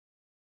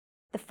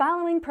The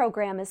following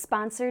program is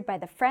sponsored by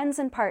the friends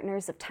and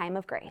partners of Time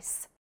of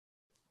Grace.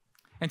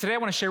 And today I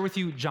want to share with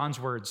you John's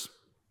words,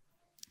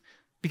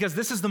 because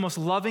this is the most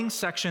loving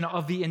section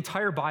of the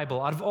entire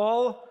Bible. Out of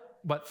all,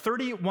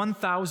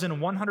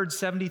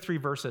 31,173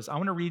 verses, I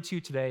want to read to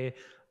you today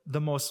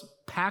the most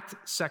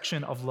packed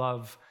section of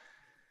love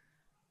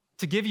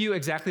to give you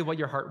exactly what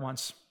your heart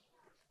wants.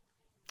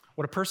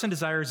 What a person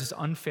desires is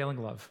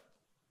unfailing love.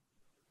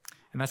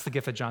 And that's the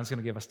gift that John's going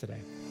to give us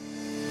today.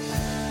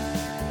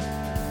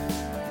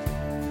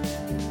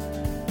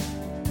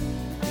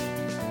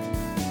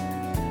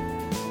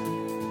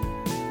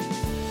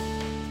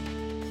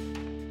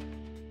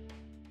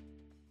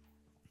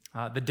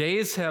 The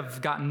days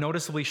have gotten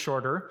noticeably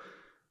shorter,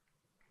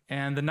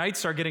 and the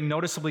nights are getting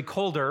noticeably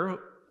colder,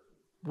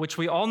 which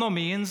we all know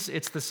means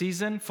it's the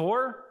season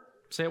for,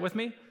 say it with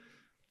me,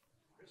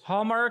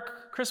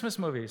 Hallmark Christmas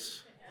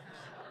movies.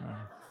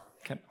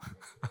 Can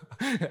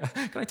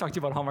I talk to you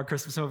about Hallmark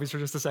Christmas movies for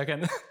just a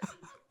second?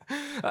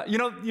 You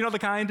know the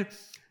kind?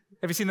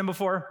 Have you seen them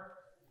before?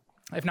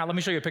 If not, let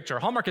me show you a picture.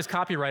 Hallmark is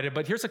copyrighted,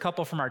 but here's a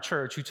couple from our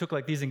church who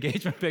took these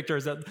engagement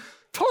pictures that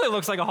totally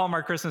looks like a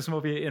Hallmark Christmas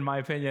movie, in my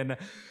opinion.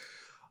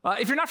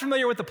 If you're not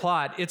familiar with the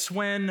plot, it's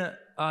when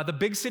the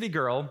big city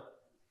girl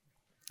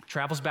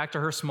travels back to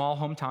her small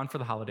hometown for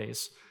the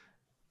holidays,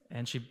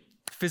 and she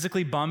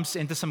physically bumps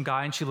into some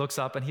guy, and she looks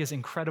up, and he has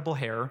incredible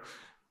hair,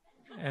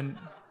 and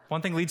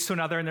one thing leads to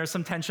another, and there's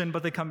some tension,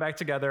 but they come back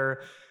together,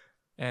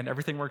 and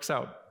everything works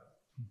out.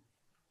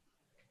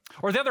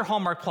 Or the other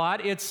Hallmark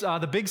plot, it's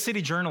the big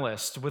city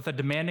journalist with a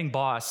demanding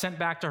boss sent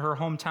back to her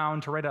hometown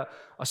to write a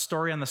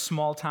story on the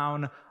small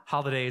town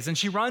holidays. And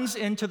she runs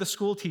into the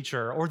school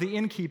teacher or the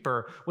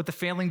innkeeper with the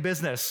failing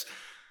business.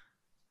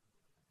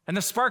 And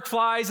the spark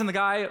flies, and the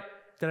guy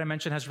that I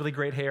mentioned has really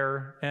great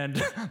hair, and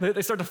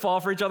they start to fall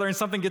for each other, and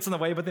something gets in the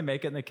way, but they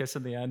make it, and they kiss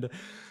in the end.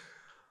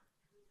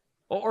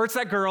 Or it's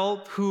that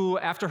girl who,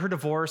 after her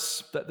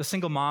divorce, the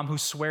single mom who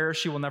swears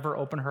she will never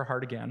open her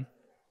heart again.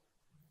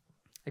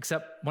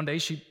 Except one day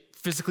she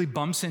physically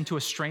bumps into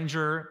a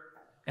stranger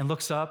and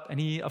looks up, and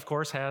he, of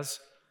course, has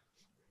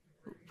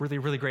really,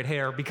 really great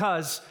hair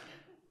because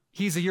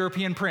he's a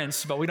European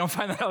prince, but we don't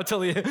find that out till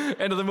the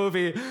end of the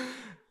movie.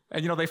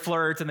 And, they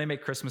flirt, and they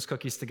make Christmas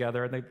cookies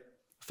together, and they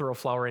throw a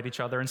flower at each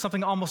other, and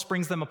something almost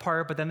brings them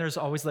apart, but then there's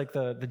always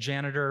the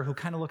janitor who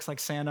kind of looks like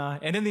Santa.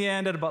 And in the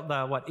end, at about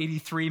the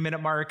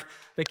 83-minute mark,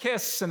 they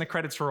kiss, and the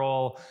credits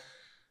roll,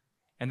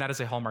 and that is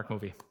a Hallmark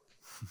movie.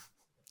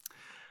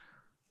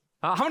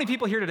 How many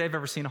people here today have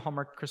ever seen a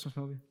Hallmark Christmas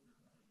movie?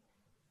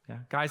 Yeah,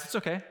 guys, it's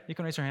okay. You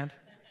can raise your hand.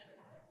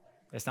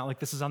 It's not like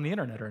this is on the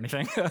internet or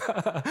anything.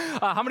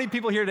 How many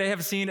people here today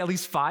have seen at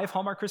least 5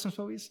 Hallmark Christmas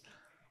movies?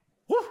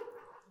 Woo!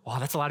 Wow,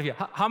 that's a lot of you.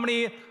 How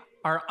many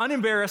are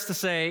unembarrassed to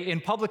say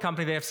in public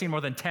company they have seen more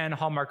than 10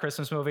 Hallmark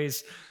Christmas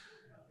movies?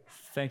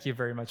 Thank you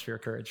very much for your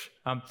courage.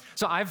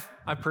 So I've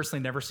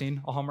personally never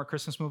seen a Hallmark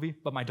Christmas movie,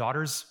 but my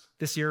daughters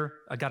this year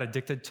got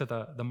addicted to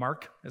the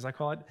mark, as I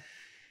call it.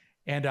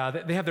 And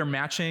they have their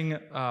matching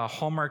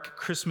Hallmark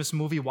Christmas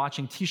movie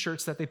watching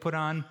t-shirts that they put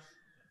on.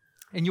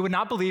 And you would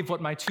not believe what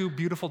my 2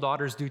 beautiful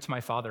daughters do to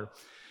my father.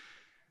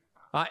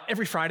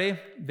 Every Friday,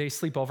 they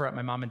sleep over at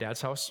my mom and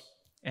dad's house.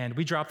 And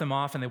we drop them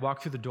off, and they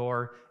walk through the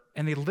door,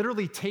 and they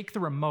literally take the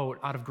remote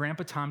out of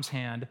Grandpa Tom's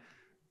hand.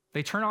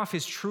 They turn off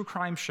his true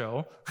crime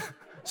show,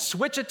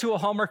 switch it to a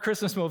Hallmark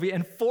Christmas movie,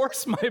 and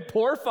force my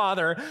poor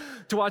father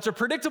to watch a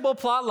predictable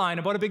plot line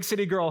about a big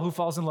city girl who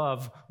falls in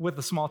love with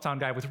a small town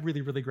guy with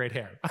really, really great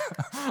hair.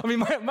 I mean,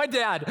 my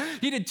dad,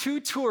 he did 2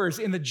 tours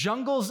in the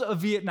jungles of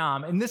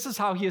Vietnam, and this is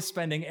how he is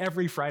spending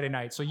every Friday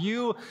night. So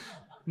you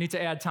need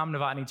to add Tom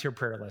Novotny to your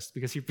prayer list,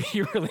 because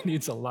he really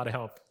needs a lot of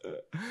help.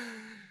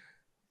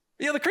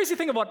 The crazy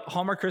thing about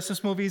Hallmark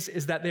Christmas movies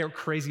is that they are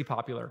crazy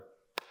popular.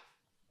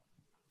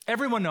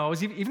 Everyone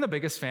knows, even the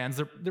biggest fans,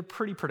 they're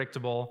pretty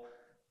predictable,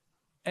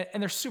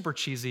 and they're super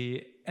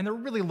cheesy, and they're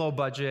really low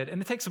budget,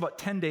 and it takes about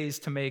 10 days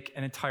to make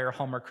an entire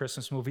Hallmark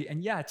Christmas movie.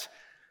 And yet,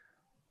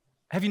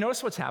 have you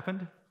noticed what's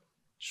happened?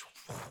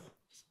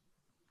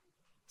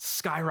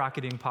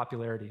 Skyrocketing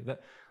popularity.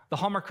 The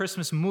Hallmark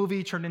Christmas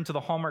movie turned into the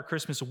Hallmark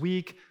Christmas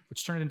week,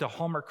 which turned into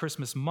Hallmark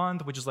Christmas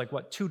month, which is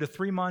 2 to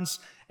 3 months,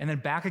 and then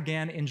back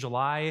again in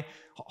July.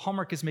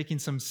 Hallmark is making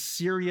some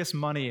serious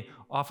money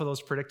off of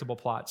those predictable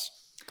plots.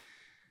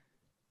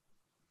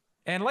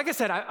 And like I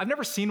said, I've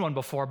never seen one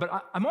before, but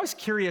I'm always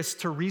curious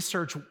to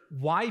research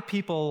why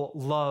people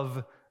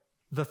love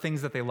the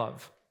things that they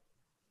love.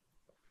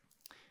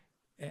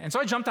 And so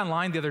I jumped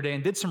online the other day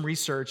and did some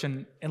research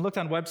and looked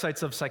on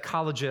websites of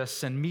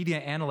psychologists and media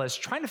analysts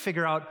trying to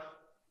figure out,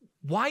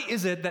 why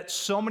is it that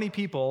so many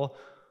people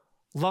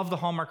love the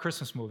Hallmark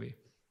Christmas movie?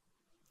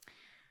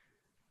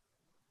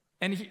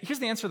 And here's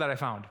the answer that I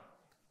found.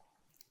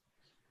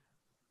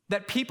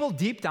 That people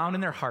deep down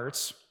in their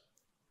hearts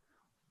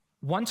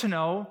want to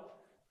know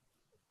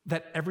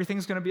that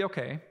everything's going to be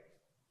okay,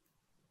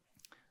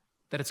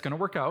 that it's going to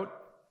work out,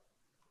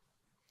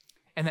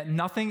 and that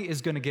nothing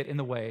is going to get in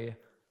the way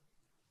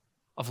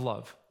of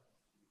love.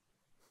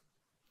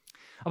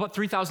 About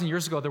 3,000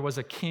 years ago, there was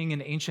a king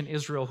in ancient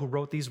Israel who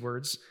wrote these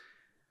words: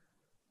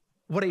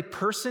 "What a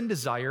person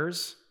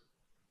desires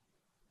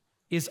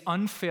is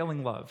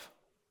unfailing love."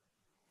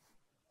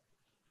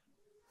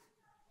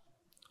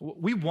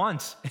 We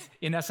want,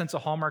 in essence, a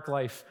Hallmark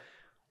life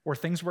where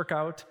things work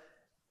out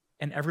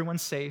and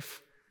everyone's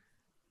safe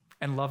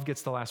and love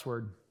gets the last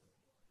word.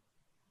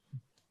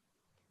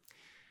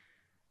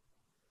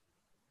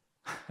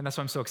 And that's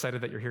why I'm so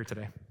excited that you're here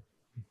today.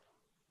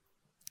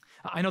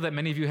 I know that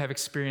many of you have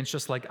experienced,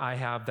 just like I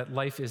have, that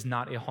life is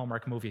not a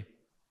Hallmark movie.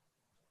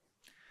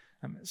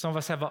 Some of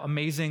us have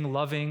amazing,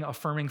 loving,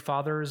 affirming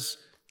fathers.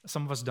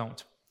 Some of us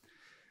don't.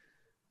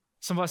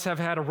 Some of us have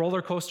had a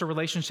roller coaster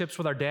relationships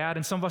with our dad,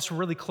 and some of us were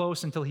really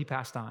close until he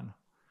passed on.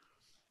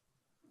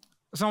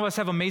 Some of us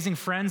have amazing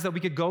friends that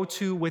we could go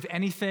to with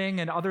anything,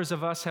 and others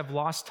of us have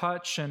lost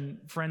touch, and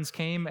friends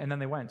came and then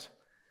they went.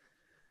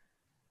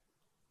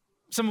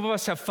 Some of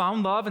us have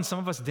found love, and some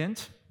of us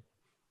didn't.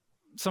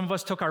 Some of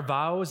us took our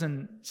vows,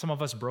 and some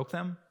of us broke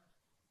them.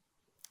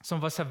 Some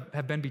of us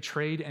have been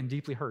betrayed and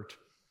deeply hurt.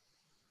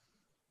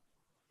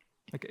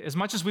 Like, as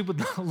much as we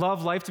would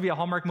love life to be a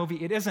Hallmark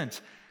movie, it isn't.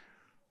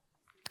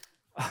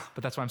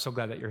 But that's why I'm so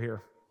glad that you're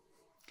here.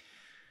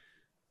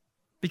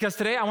 Because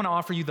today I want to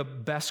offer you the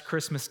best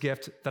Christmas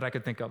gift that I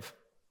could think of.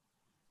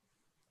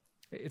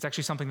 It's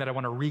actually something that I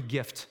want to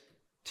re-gift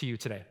to you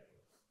today.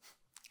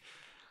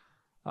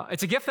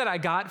 It's a gift that I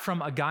got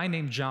from a guy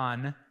named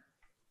John,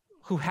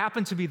 who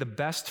happened to be the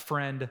best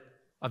friend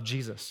of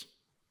Jesus.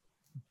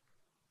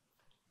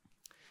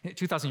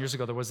 2,000 years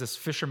ago, there was this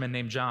fisherman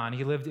named John.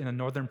 He lived in the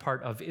northern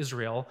part of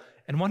Israel.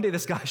 And one day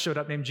this guy showed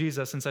up named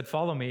Jesus and said,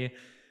 "Follow me."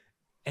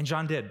 And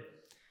John did.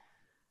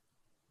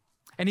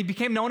 And he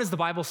became known, as the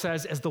Bible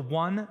says, as the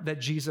one that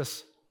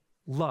Jesus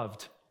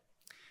loved.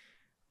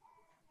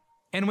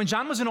 And when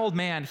John was an old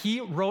man, he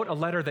wrote a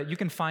letter that you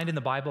can find in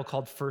the Bible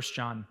called 1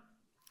 John.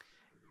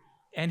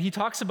 And he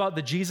talks about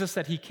the Jesus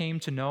that he came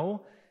to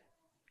know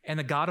and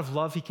the God of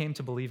love he came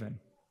to believe in.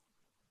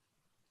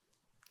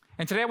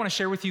 And today I want to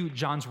share with you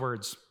John's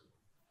words,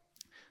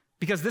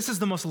 because this is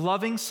the most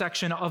loving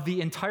section of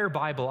the entire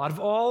Bible. Out of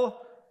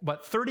all,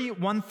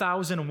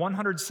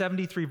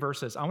 31,173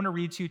 verses, I want to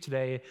read to you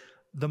today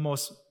the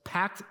most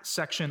packed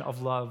section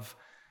of love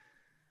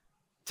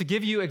to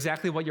give you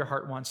exactly what your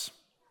heart wants.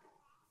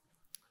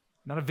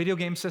 Not a video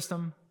game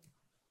system,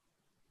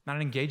 not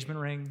an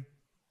engagement ring,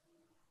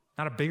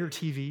 not a bigger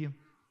TV,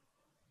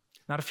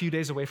 not a few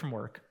days away from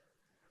work.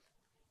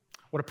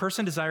 What a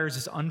person desires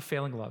is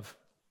unfailing love.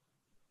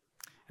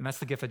 And that's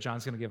the gift that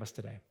John's going to give us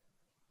today.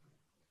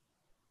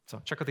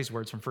 So check out these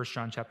words from 1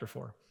 John chapter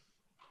 4.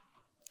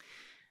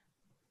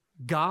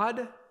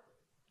 God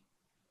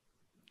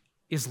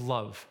is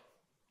love.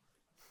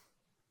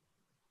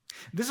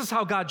 This is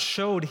how God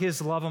showed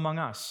his love among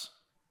us.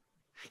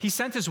 He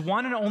sent his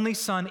one and only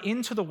Son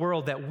into the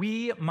world that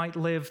we might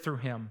live through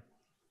him.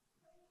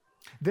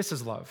 This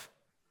is love.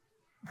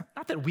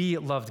 Not that we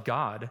loved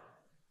God,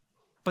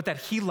 but that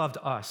he loved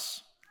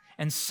us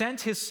and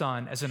sent his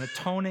Son as an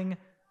atoning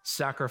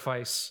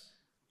sacrifice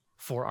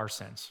for our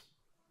sins.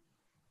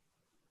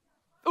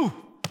 Ooh,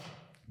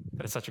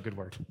 that is such a good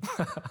word.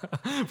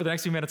 For the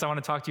next few minutes, I want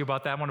to talk to you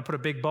about that. I want to put a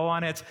big bow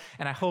on it,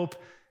 and I hope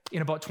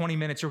in about 20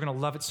 minutes, you're going to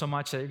love it so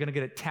much that you're going to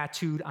get it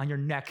tattooed on your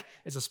neck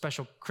as a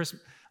special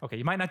Christmas. Okay,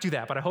 you might not do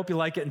that, but I hope you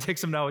like it and take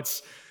some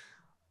notes,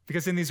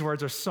 because in these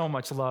words there's so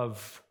much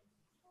love.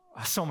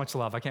 So much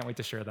love. I can't wait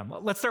to share them.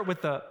 Let's start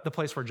with the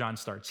place where John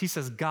starts. He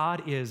says,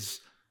 God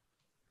is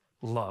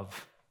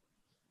love.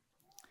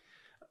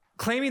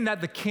 Claiming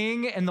that the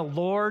King and the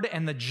Lord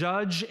and the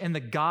Judge and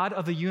the God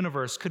of the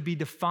universe could be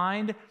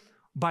defined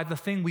by the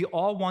thing we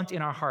all want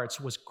in our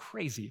hearts was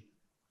crazy.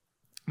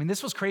 I mean,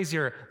 this was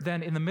crazier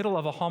than in the middle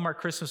of a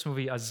Hallmark Christmas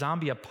movie, a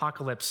zombie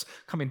apocalypse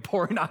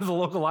pouring out of the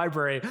local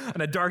library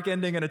and a dark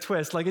ending and a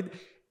twist. Like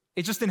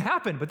it just didn't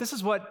happen. But this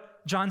is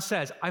what John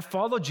says. I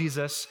followed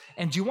Jesus,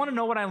 and do you want to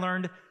know what I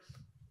learned?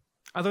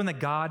 I learned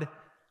that God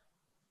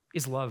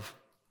is love.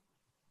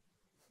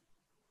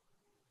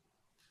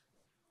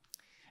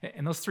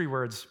 And those three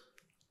words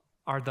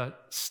are the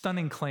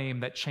stunning claim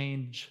that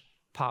changed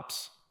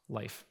Pop's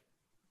life.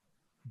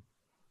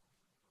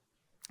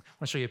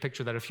 I'll show you a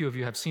picture that a few of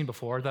you have seen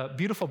before. The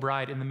beautiful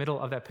bride in the middle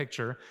of that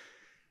picture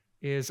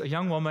is a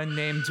young woman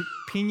named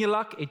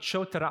Pinilak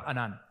Echotara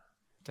Anan.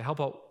 To help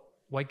out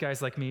white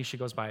guys like me, she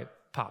goes by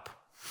Pop.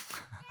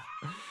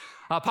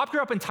 Pop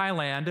grew up in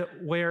Thailand,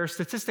 where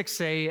statistics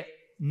say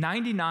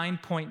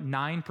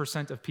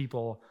 99.9% of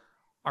people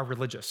are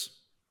religious.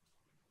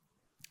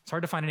 It's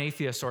hard to find an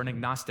atheist or an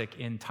agnostic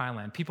in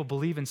Thailand. People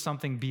believe in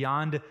something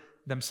beyond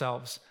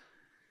themselves.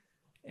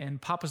 And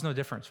Pop was no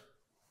different.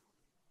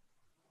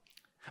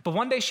 But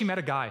one day she met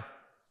a guy.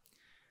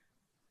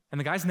 And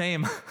the guy's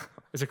name,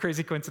 is a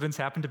crazy coincidence,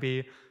 happened to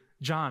be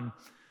John.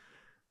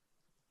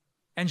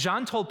 And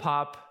John told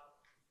Pop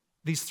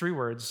these three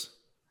words: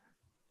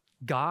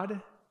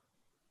 God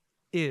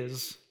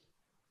is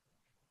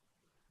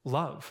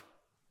love.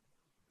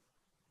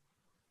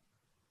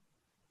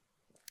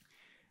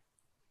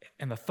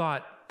 And the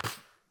thought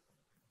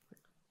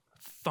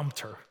thumped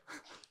her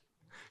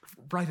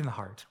right in the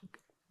heart.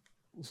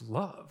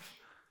 Love.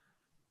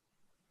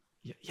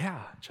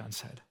 Yeah, John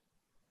said.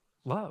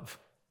 Love.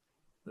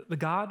 The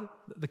God,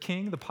 the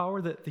King, the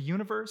power, the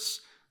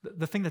universe,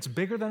 the thing that's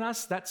bigger than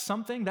us, that's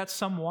something, that's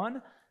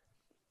someone.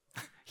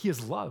 He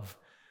is love.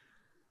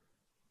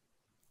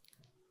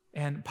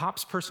 And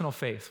Pop's personal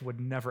faith would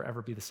never,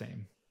 ever be the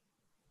same.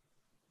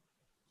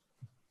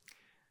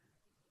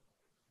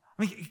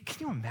 I mean,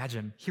 can you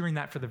imagine hearing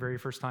that for the very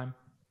first time?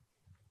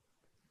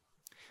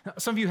 Now,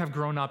 some of you have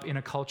grown up in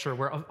a culture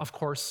where, of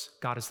course,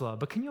 God is love.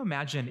 But can you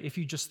imagine if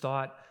you just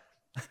thought,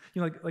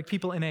 like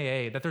people in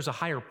AA, that there's a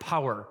higher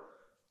power,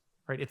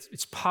 right?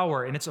 It's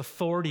power and it's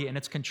authority and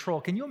it's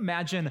control. Can you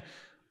imagine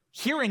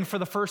hearing for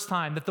the first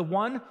time that the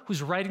one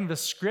who's writing the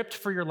script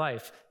for your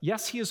life,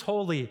 yes, he is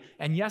holy,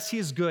 and yes, he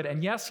is good,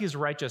 and yes, he is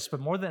righteous, but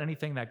more than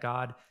anything, that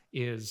God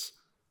is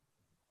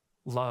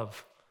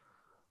love?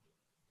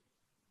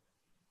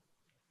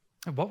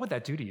 And what would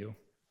that do to you?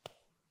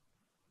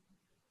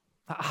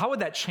 How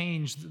would that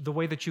change the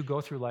way that you go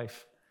through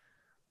life?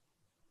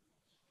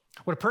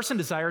 What a person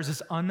desires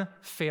is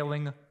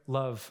unfailing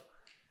love.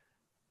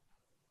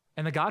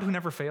 And the God who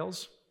never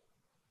fails,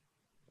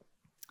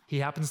 he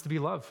happens to be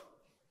love.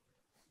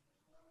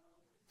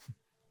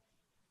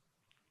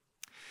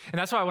 And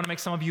that's why I want to make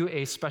some of you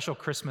a special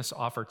Christmas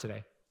offer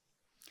today.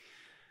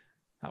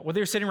 Whether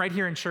you're sitting right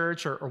here in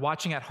church or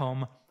watching at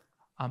home,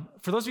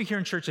 for those of you here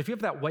in church, if you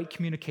have that white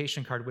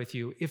communication card with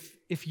you,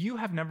 if you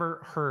have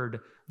never heard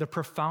the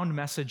profound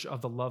message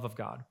of the love of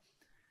God,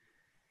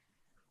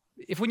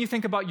 if when you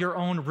think about your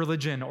own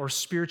religion or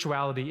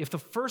spirituality, if the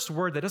first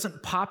word that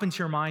doesn't pop into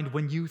your mind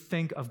when you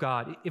think of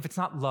God, if it's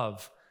not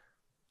love,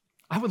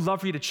 I would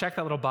love for you to check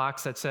that little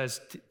box that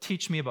says,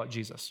 teach me about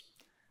Jesus.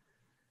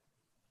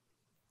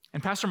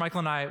 And Pastor Michael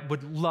and I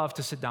would love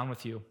to sit down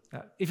with you.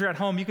 If you're at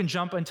home, you can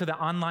jump into the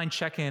online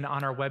check-in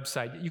on our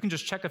website. You can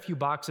just check a few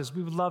boxes.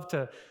 We would love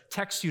to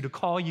text you, to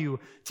call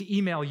you, to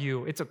email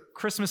you. It's a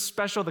Christmas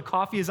special. The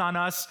coffee is on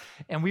us.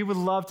 And we would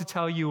love to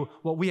tell you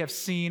what we have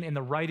seen in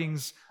the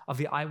writings of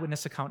the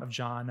eyewitness account of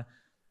John,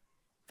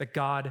 that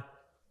God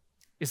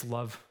is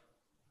love.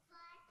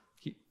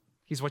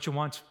 He's what you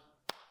want.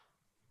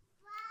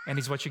 And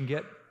he's what you can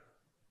get.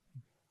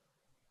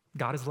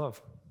 God is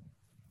love.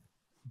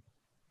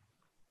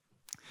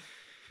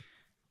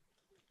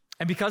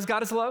 And because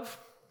God is love,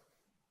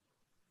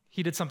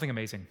 he did something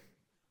amazing.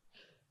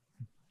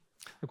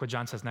 Look what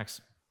John says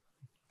next.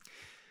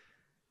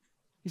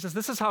 He says,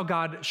 this is how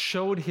God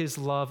showed his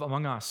love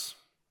among us.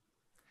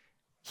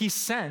 He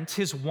sent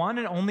his one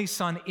and only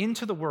Son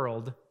into the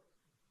world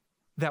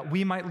that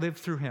we might live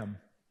through him.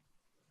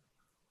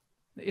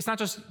 It's not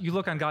just you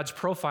look on God's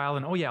profile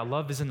and, oh yeah,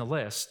 love is in the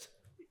list.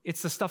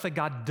 It's the stuff that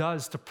God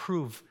does to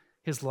prove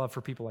his love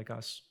for people like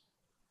us.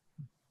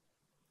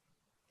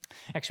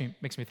 Actually,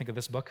 makes me think of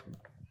this book,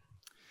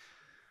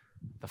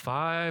 The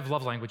 5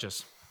 Love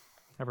Languages.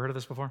 Ever heard of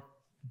this before?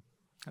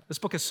 This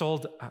book has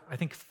sold, I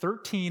think,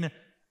 13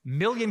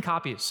 million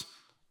copies.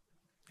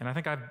 And I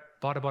think I've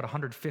bought about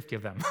 150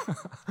 of them.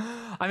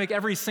 I make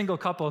every single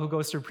couple who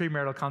goes through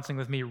premarital counseling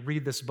with me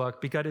read this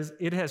book because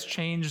it has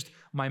changed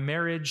my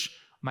marriage,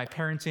 my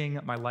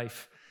parenting, my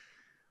life.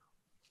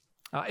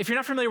 If you're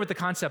not familiar with the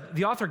concept,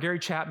 the author Gary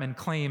Chapman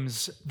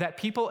claims that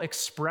people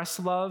express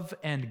love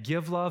and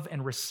give love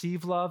and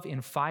receive love in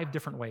 5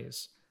 different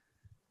ways: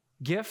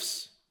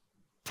 gifts,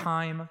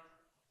 time,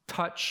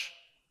 touch,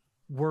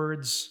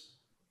 words,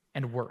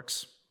 and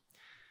works.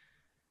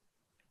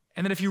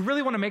 And then if you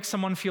really want to make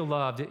someone feel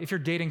loved, if you're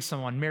dating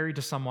someone, married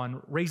to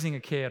someone, raising a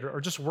kid, or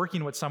just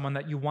working with someone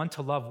that you want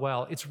to love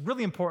well, it's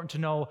really important to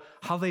know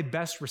how they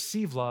best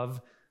receive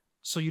love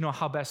so you know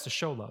how best to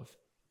show love.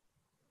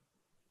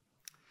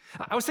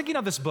 I was thinking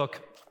of this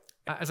book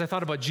as I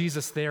thought about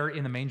Jesus there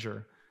in the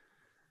manger.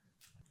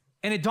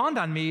 And it dawned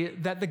on me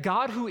that the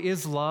God who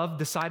is love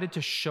decided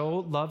to show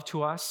love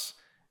to us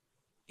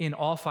in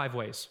all 5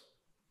 ways.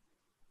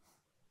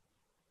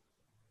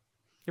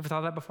 You ever thought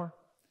of that before?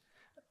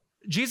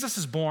 Jesus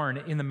is born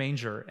in the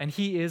manger, and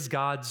he is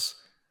God's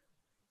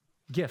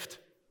gift.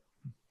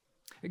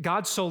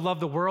 God so loved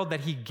the world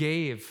that he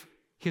gave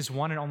his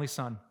one and only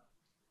Son.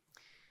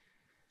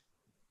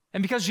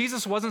 And because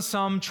Jesus wasn't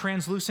some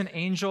translucent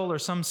angel or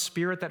some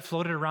spirit that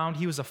floated around,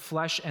 he was a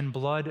flesh and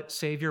blood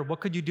Savior. What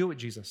could you do with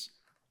Jesus?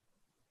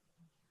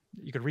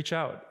 You could reach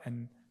out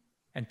and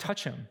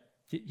touch him.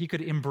 He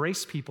could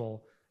embrace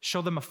people,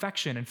 show them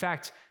affection. In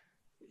fact,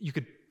 you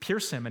could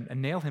pierce him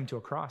and nail him to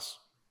a cross.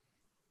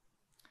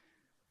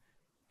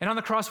 And on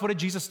the cross, what did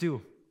Jesus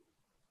do?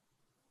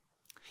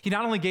 He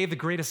not only gave the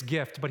greatest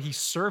gift, but he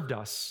served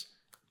us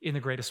in the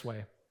greatest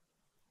way.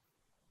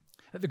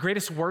 The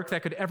greatest work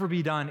that could ever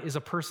be done is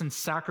a person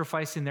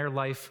sacrificing their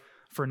life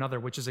for another,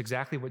 which is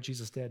exactly what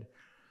Jesus did.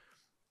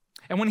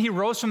 And when he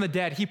rose from the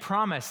dead, he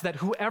promised that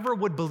whoever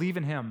would believe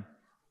in him,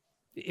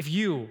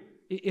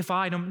 if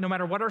I, no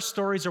matter what our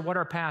stories or what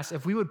our past,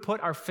 if we would put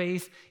our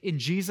faith in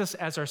Jesus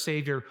as our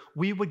Savior,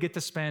 we would get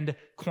to spend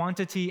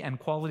quantity and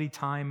quality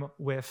time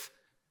with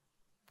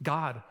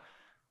God.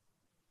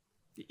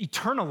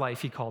 Eternal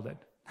life, he called it.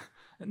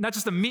 Not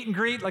just a meet and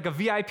greet, like a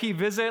VIP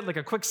visit, like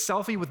a quick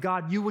selfie with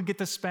God. You would get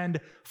to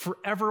spend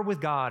forever with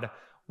God,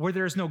 where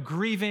there's no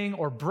grieving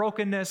or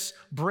brokenness,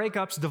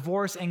 breakups,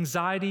 divorce,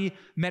 anxiety,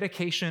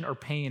 medication, or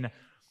pain.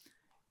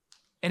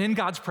 And in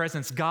God's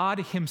presence, God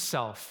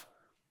himself,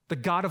 the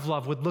God of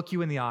love, would look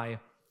you in the eye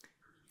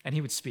and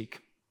he would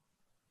speak.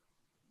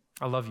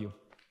 I love you.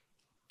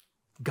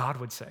 God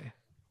would say.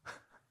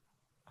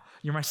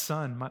 You're my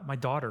son, my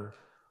daughter.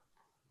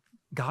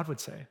 God would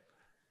say.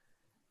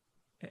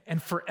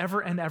 And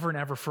forever and ever and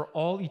ever, for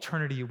all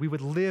eternity, we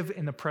would live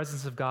in the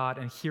presence of God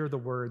and hear the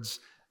words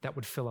that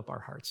would fill up our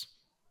hearts.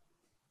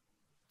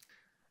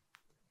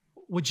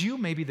 Would you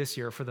maybe this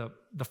year, for the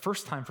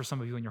first time for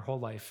some of you in your whole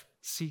life,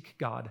 seek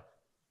God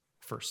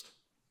first?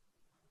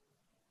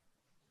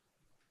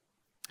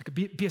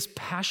 Be as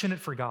passionate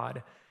for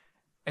God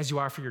as you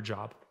are for your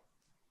job.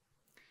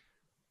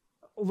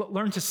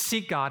 Learn to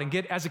seek God and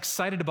get as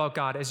excited about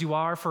God as you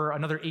are for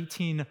another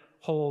 18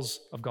 holes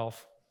of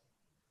golf.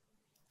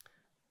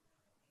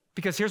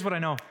 Because here's what I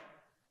know.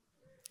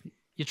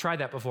 You tried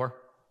that before.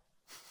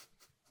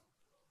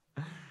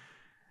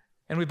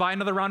 And we buy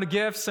another round of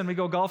gifts and we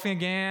go golfing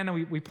again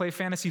and we play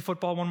fantasy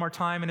football one more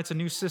time and it's a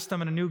new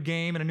system and a new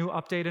game and a new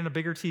update and a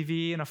bigger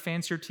TV and a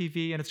fancier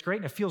TV and it's great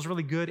and it feels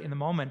really good in the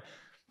moment.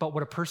 But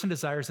what a person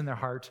desires in their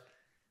heart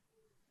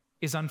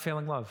is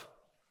unfailing love.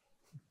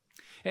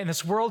 And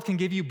this world can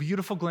give you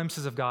beautiful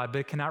glimpses of God, but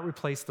it cannot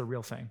replace the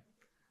real thing.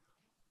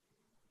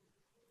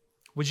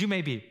 Would you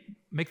maybe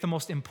make the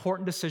most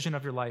important decision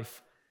of your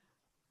life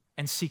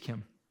and seek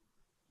him?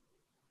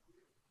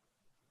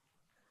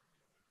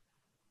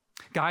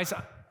 Guys,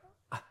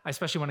 I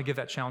especially want to give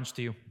that challenge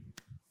to you.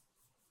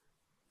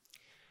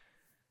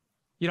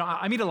 You know,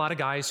 I meet a lot of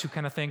guys who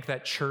kind of think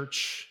that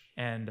church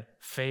and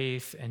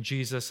faith and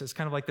Jesus is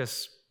kind of like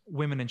this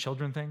women and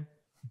children thing.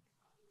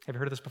 Have you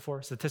heard of this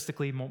before?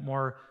 Statistically,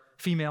 more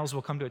females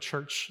will come to a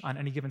church on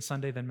any given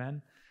Sunday than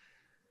men.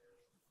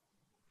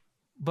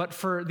 But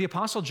for the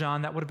Apostle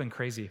John, that would have been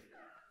crazy.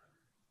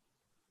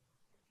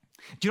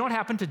 Do you know what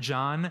happened to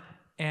John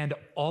and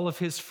all of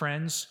his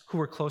friends who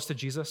were close to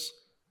Jesus?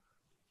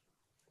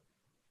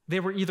 They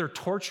were either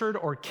tortured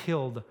or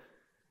killed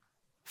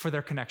for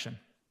their connection.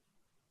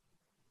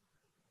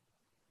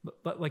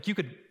 But like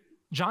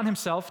John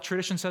himself,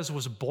 tradition says,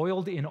 was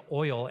boiled in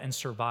oil and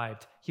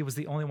survived. He was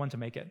the only one to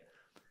make it.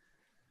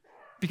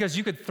 Because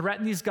you could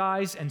threaten these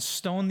guys and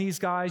stone these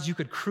guys, you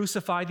could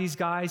crucify these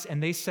guys,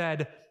 and they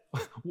said,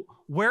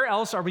 where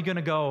else are we going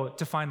to go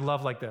to find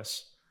love like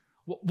this?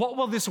 What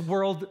will this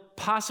world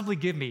possibly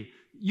give me?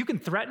 You can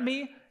threaten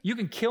me, you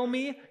can kill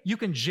me, you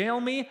can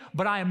jail me,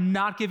 but I am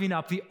not giving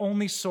up the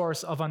only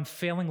source of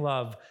unfailing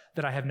love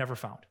that I have never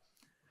found.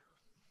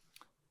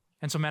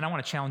 And so, man, I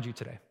want to challenge you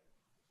today.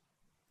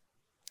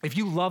 If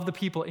you love the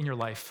people in your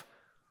life,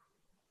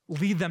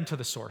 lead them to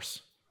the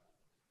source.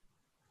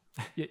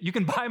 You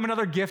can buy them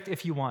another gift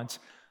if you want,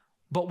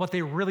 but what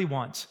they really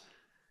want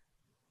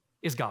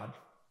is God.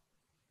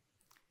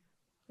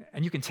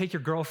 And you can take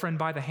your girlfriend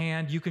by the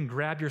hand, you can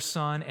grab your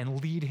son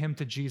and lead him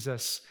to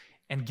Jesus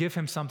and give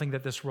him something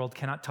that this world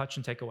cannot touch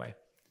and take away.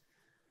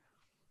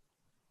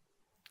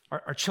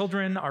 Our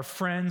children, our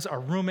friends, our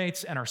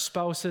roommates, and our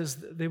spouses,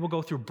 they will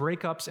go through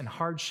breakups and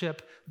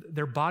hardship.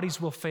 Their bodies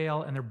will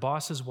fail and their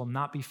bosses will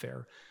not be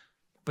fair.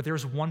 But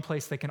there's one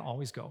place they can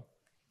always go.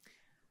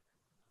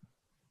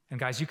 And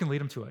guys, you can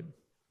lead them to it.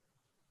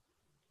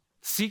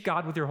 Seek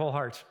God with your whole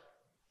heart,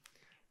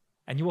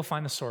 and you will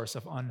find the source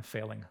of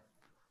unfailing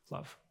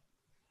love.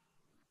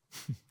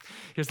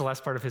 Here's the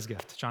last part of his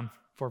gift, John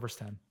 4, verse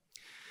 10.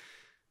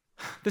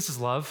 This is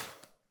love.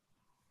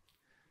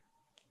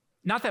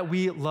 Not that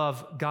we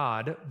love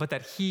God, but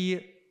that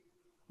he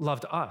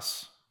loved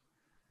us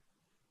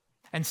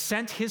and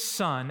sent his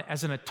son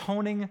as an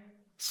atoning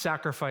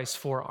sacrifice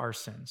for our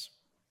sins.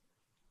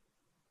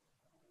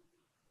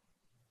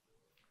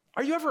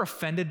 Are you ever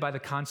offended by the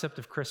concept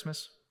of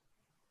Christmas?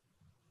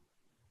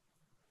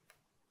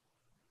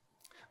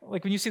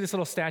 Like when you see this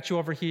little statue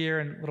over here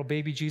and little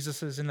baby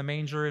Jesus is in the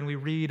manger and we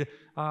read,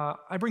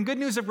 I bring good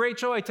news of great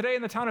joy. Today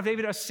in the town of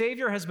David, a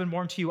Savior has been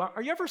born to you.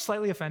 Are you ever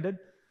slightly offended?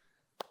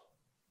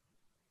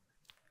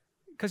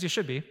 Because you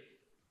should be.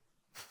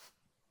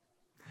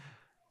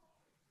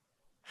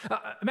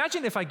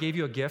 Imagine if I gave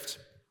you a gift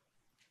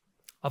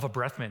of a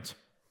breath mint.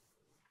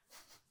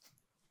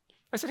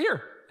 I said,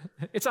 here,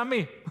 it's on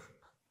me.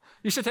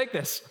 You should take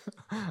this.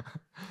 I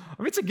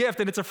mean, it's a gift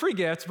and it's a free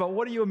gift, but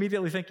what are you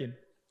immediately thinking?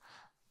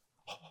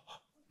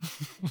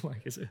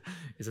 Like, is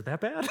it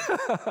that bad?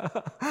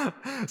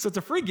 So it's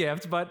a free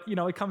gift, but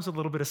it comes with a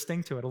little bit of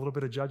sting to it, a little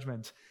bit of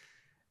judgment.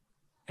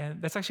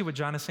 And that's actually what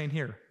John is saying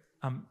here.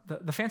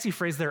 The fancy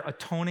phrase there,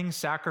 atoning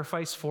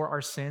sacrifice for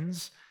our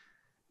sins,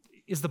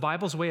 is the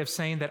Bible's way of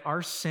saying that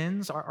our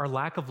sins, our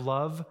lack of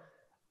love,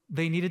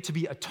 they needed to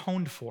be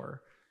atoned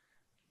for.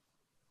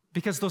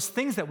 Because those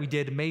things that we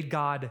did made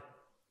God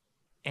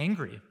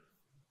angry.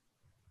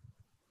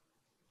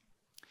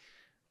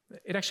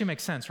 It actually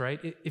makes sense, right?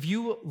 If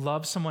you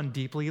love someone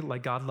deeply,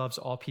 like God loves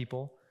all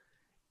people,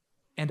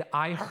 and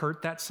I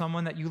hurt that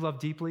someone that you love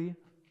deeply,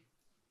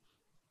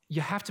 you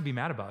have to be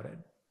mad about it.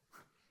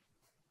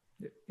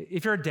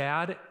 If you're a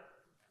dad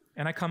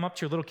and I come up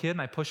to your little kid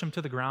and I push him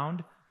to the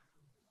ground,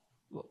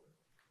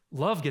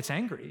 love gets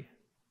angry,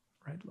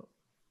 right?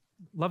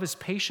 Love is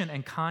patient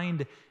and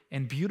kind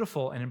and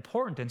beautiful and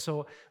important. And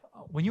so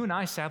when you and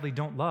I sadly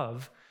don't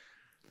love,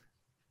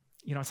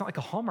 it's not like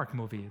a Hallmark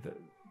movie.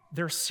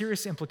 There are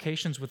serious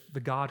implications with the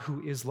God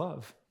who is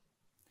love.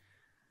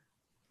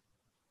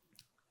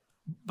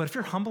 But if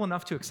you're humble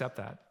enough to accept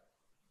that,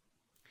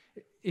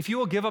 if you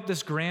will give up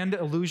this grand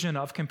illusion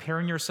of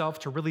comparing yourself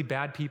to really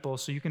bad people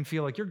so you can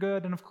feel like you're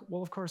good, and of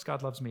course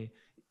God loves me.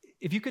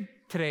 If you could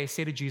today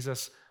say to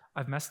Jesus,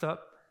 I've messed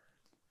up,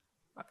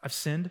 I've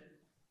sinned,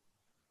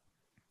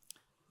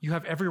 you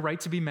have every right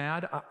to be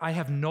mad, I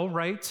have no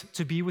right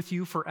to be with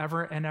you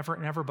forever and ever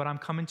and ever, but I'm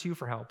coming to you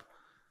for help.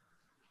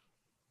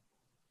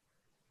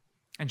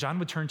 And John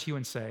would turn to you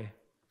and say,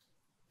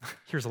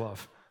 here's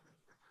love.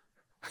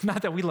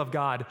 Not that we love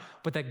God,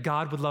 but that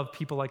God would love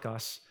people like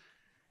us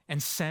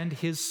and send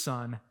his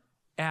son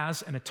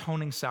as an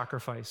atoning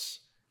sacrifice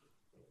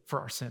for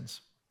our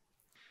sins.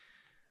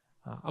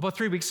 About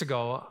 3 weeks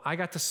ago, I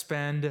got to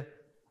spend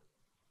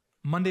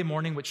Monday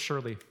morning with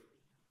Shirley,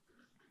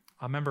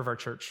 a member of our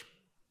church.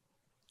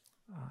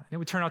 And it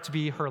would turn out to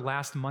be her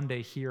last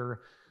Monday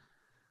here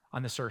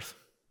on this earth.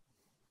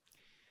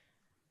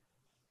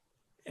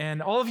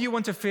 And all of you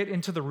went to fit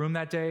into the room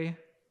that day,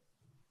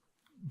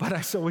 but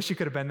I so wish you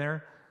could have been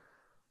there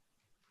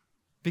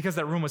because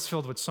that room was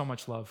filled with so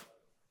much love.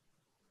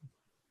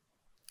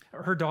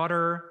 Her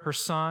daughter, her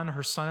son,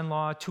 her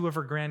son-in-law, 2 of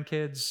her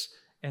grandkids,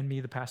 and me,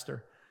 the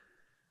pastor.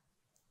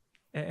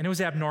 And it was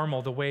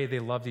abnormal the way they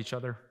loved each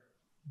other,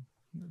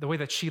 the way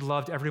that she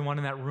loved everyone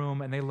in that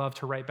room and they loved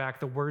her right back,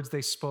 the words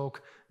they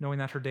spoke, knowing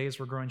that her days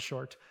were growing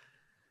short.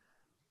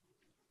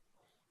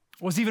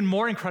 What was even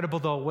more incredible,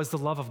 though, was the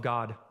love of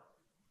God.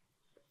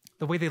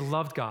 The way they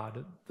loved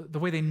God, the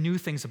way they knew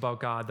things about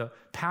God, the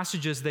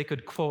passages they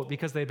could quote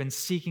because they'd been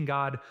seeking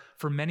God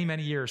for many,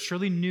 many years.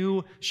 Shirley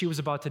knew she was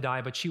about to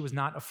die, but she was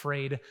not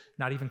afraid,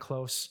 not even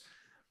close,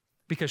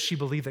 because she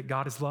believed that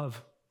God is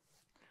love.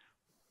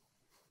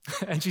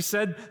 And she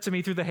said to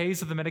me through the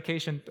haze of the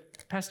medication,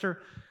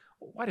 Pastor,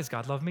 why does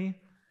God love me?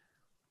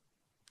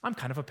 I'm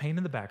kind of a pain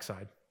in the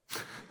backside.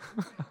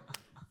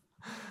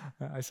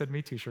 I said,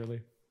 me too,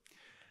 Shirley.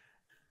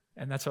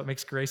 And that's what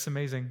makes grace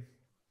amazing.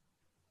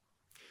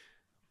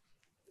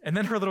 And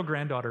then her little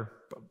granddaughter,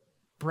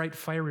 bright,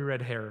 fiery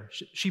red hair,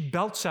 she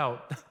belts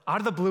out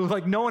of the blue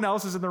like no one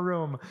else is in the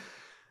room.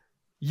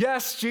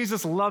 Yes,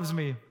 Jesus loves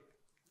me,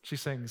 she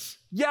sings.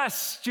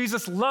 Yes,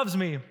 Jesus loves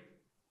me.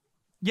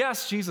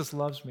 Yes, Jesus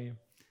loves me.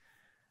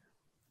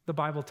 The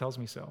Bible tells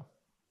me so.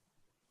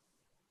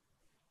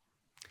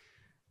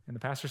 And the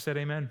pastor said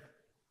amen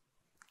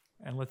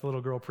and let the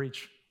little girl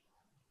preach.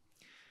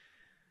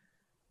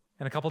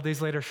 And a couple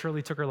days later,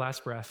 Shirley took her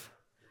last breath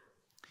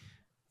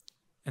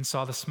and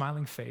saw the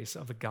smiling face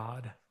of the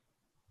God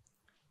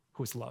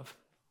who is love.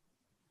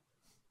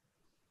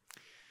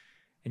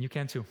 And you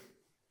can too.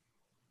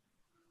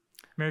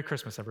 Merry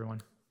Christmas,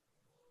 everyone.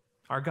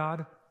 Our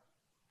God,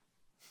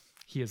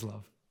 he is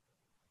love.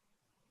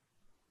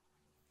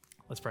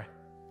 Let's pray.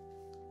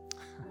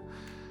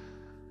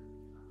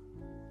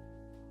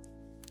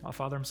 Oh,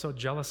 Father, I'm so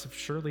jealous of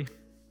Shirley.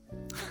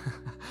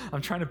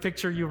 I'm trying to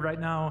picture you right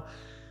now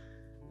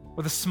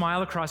with a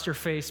smile across your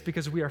face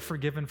because we are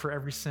forgiven for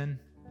every sin.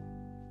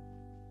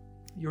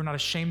 You are not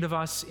ashamed of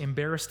us,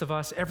 embarrassed of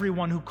us.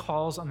 Everyone who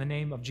calls on the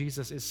name of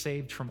Jesus is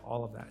saved from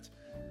all of that.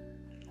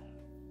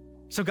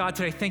 So God,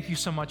 today, thank you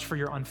so much for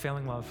your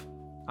unfailing love.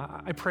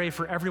 I pray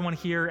for everyone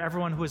here,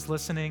 everyone who is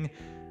listening,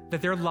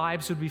 that their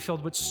lives would be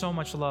filled with so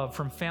much love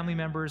from family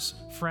members,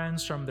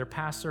 friends, from their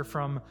pastor,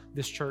 from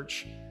this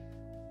church.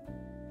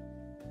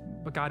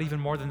 But God, even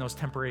more than those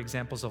temporary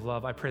examples of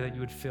love, I pray that you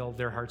would fill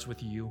their hearts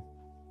with you,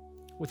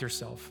 with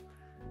yourself,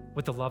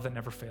 with the love that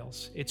never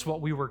fails. It's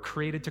what we were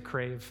created to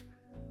crave.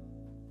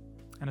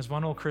 And as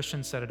one old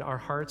Christian said it, our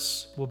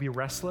hearts will be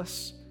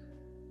restless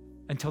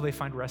until they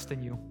find rest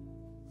in you.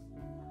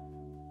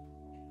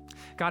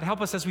 God,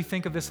 help us as we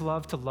think of this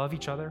love to love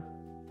each other.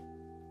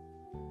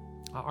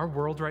 Our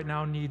world right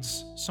now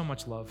needs so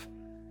much love.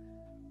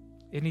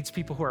 It needs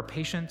people who are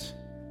patient,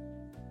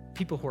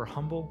 people who are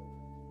humble,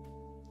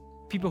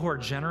 people who are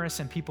generous,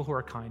 and people who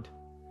are kind.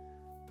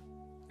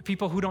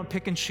 People who don't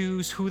pick and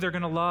choose who they're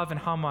going to love and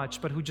how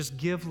much, but who just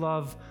give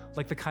love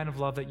like the kind of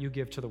love that you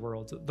give to the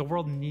world. The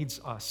world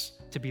needs us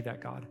to be that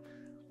God.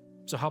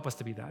 So help us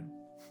to be that.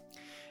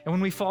 And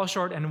when we fall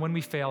short and when we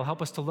fail, help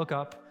us to look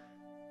up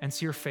and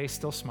see your face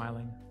still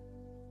smiling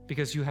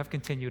because you have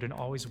continued and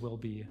always will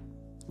be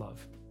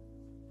love.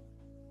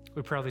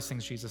 We pray all these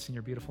things, Jesus, in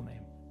your beautiful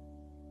name.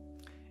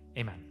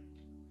 Amen.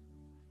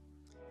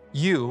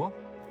 You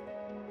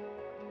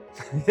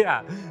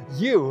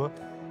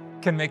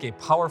can make a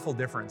powerful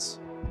difference.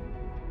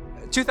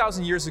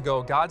 2,000 years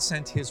ago, God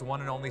sent his one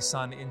and only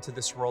Son into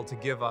this world to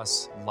give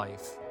us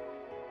life,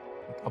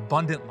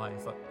 abundant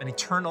life, an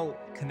eternal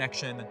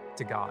connection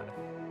to God.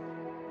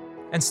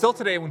 And still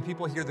today, when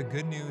people hear the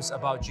good news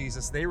about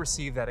Jesus, they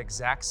receive that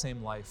exact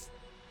same life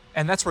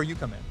And that's where you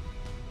come in.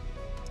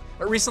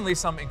 Recently,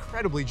 some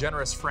incredibly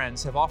generous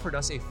friends have offered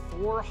us a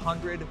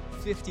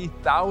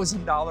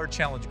 $450,000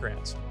 challenge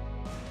grant.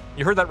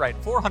 You heard that right,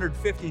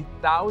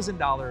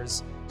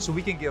 $450,000 so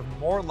we can give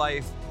more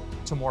life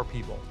to more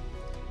people.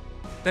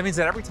 That means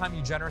that every time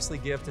you generously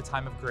give to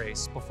Time of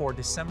Grace before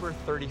December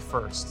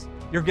 31st,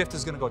 your gift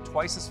is going to go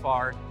twice as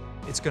far,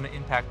 it's going to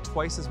impact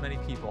twice as many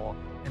people,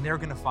 and they're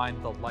going to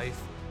find the life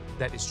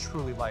that is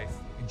truly life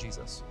in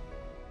Jesus.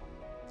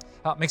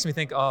 It makes me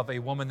think of a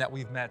woman that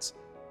we've met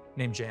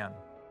named Jan.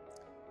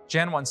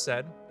 Jan once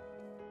said,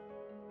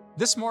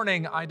 "This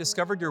morning I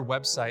discovered your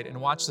website and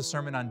watched a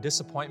sermon on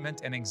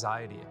disappointment and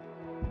anxiety.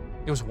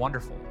 It was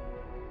wonderful,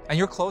 and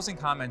your closing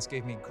comments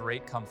gave me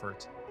great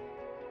comfort.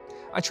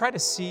 I try to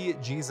see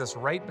Jesus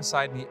right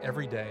beside me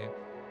every day,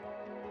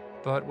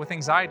 but with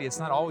anxiety, it's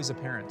not always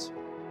apparent.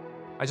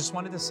 I just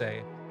wanted to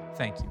say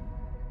thank you."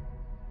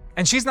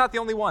 And she's not the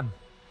only one.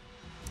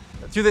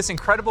 Through this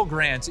incredible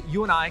grant,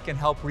 you and I can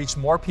help reach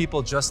more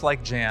people just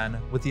like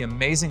Jan with the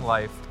amazing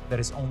life that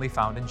is only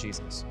found in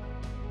Jesus.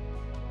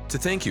 To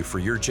thank you for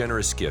your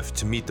generous gift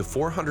to meet the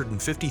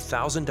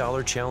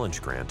 $450,000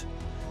 challenge grant,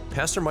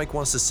 Pastor Mike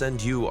wants to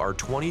send you our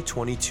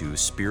 2022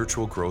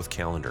 Spiritual Growth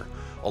Calendar,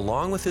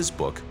 along with his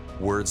book,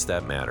 Words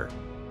That Matter.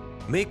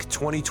 Make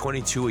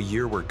 2022 a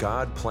year where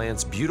God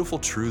plants beautiful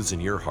truths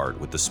in your heart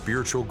with the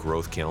Spiritual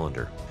Growth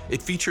Calendar.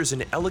 It features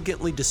an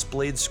elegantly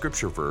displayed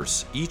scripture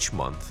verse each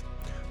month,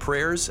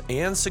 prayers,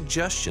 and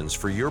suggestions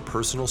for your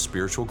personal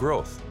spiritual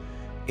growth.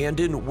 And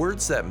in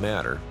Words That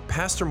Matter,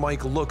 Pastor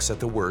Mike looks at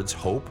the words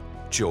hope,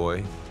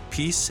 joy,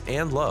 peace,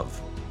 and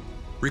love.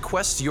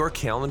 Request your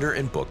calendar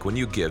and book when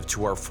you give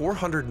to our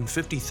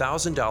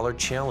 $450,000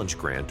 challenge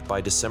grant by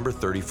December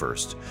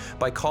 31st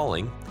by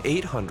calling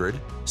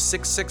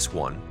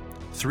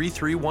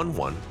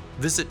 800-661-3311,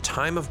 visit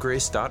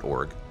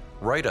timeofgrace.org,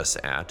 write us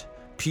at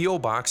P.O.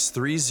 Box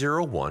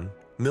 301,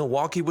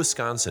 Milwaukee,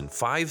 Wisconsin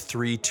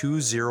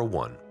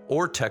 53201,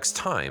 or text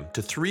TIME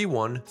to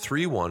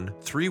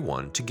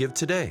 313131 to give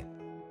today.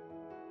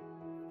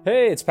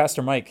 Hey, it's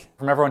Pastor Mike.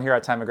 From everyone here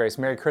at Time of Grace,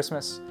 Merry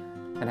Christmas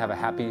and have a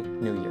Happy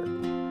New Year.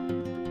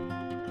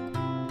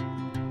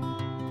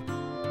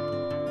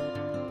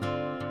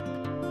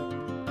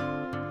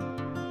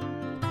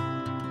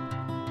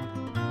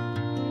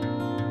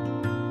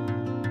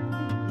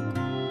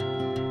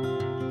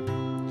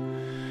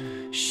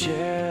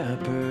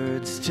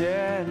 Shepherds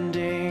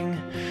tending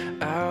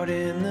out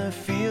in the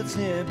fields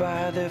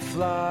nearby, their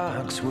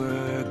flocks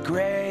were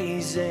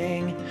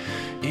grazing.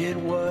 It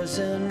was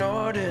an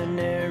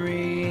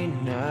ordinary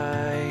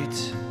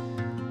night,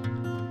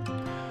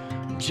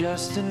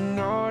 just an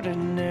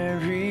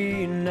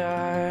ordinary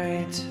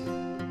night,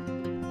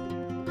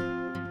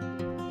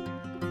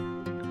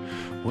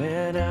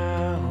 when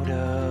out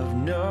of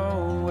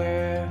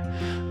nowhere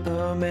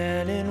a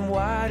man in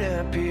white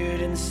appeared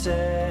and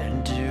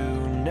said,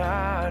 "Do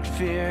not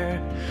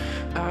fear,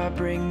 I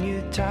bring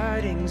you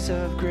tidings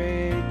of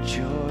great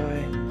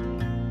joy,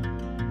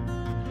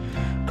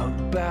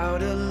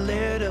 about a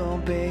little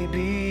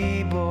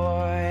baby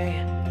boy."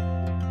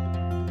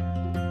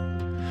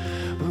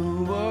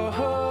 Ooh, oh,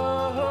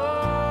 oh, oh,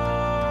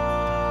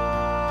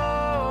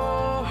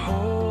 oh,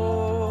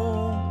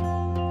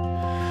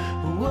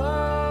 oh,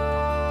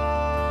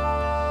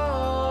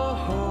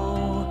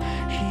 oh.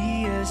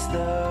 He is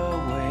the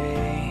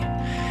way,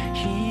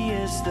 He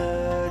is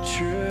the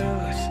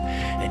truth,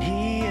 and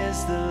He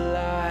is the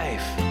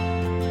life.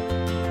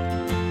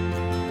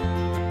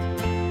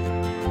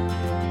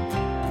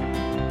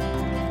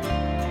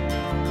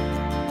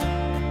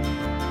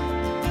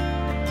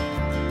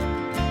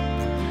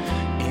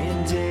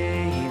 In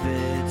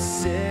David's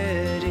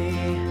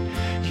city,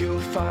 you'll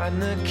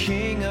find the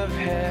King of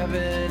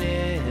Heaven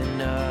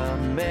in a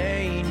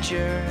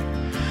manger,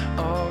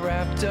 all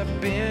wrapped up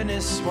in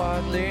His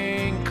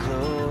swaddling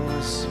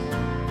clothes.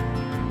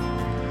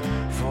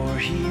 For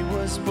He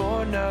was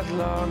born not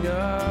long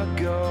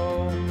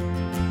ago,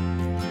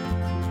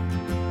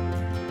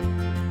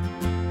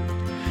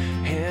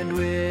 and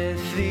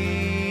with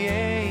the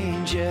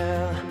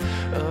angel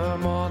a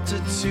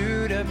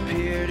multitude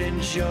appeared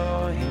and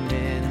joined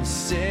in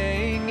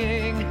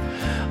singing,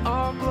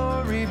 "All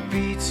glory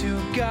be to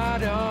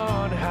God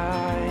on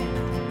high,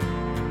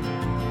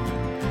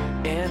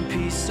 and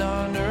peace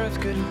on earth,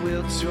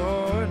 goodwill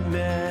toward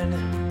men."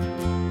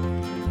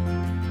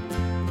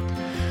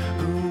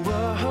 Ooh,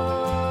 oh,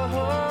 oh, oh,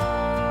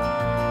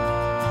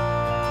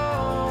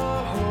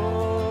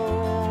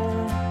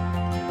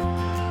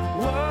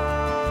 oh,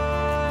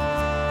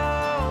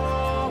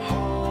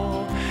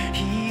 oh.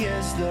 He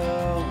is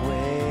the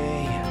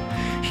way,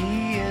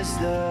 He is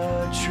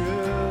the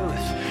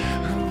truth.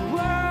 Ooh,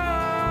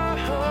 oh,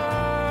 oh,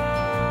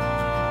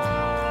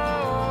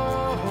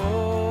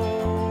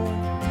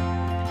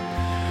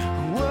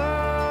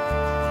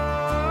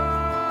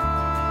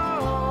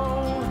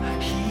 oh.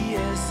 He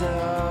is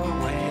the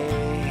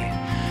way,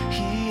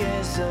 He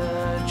is the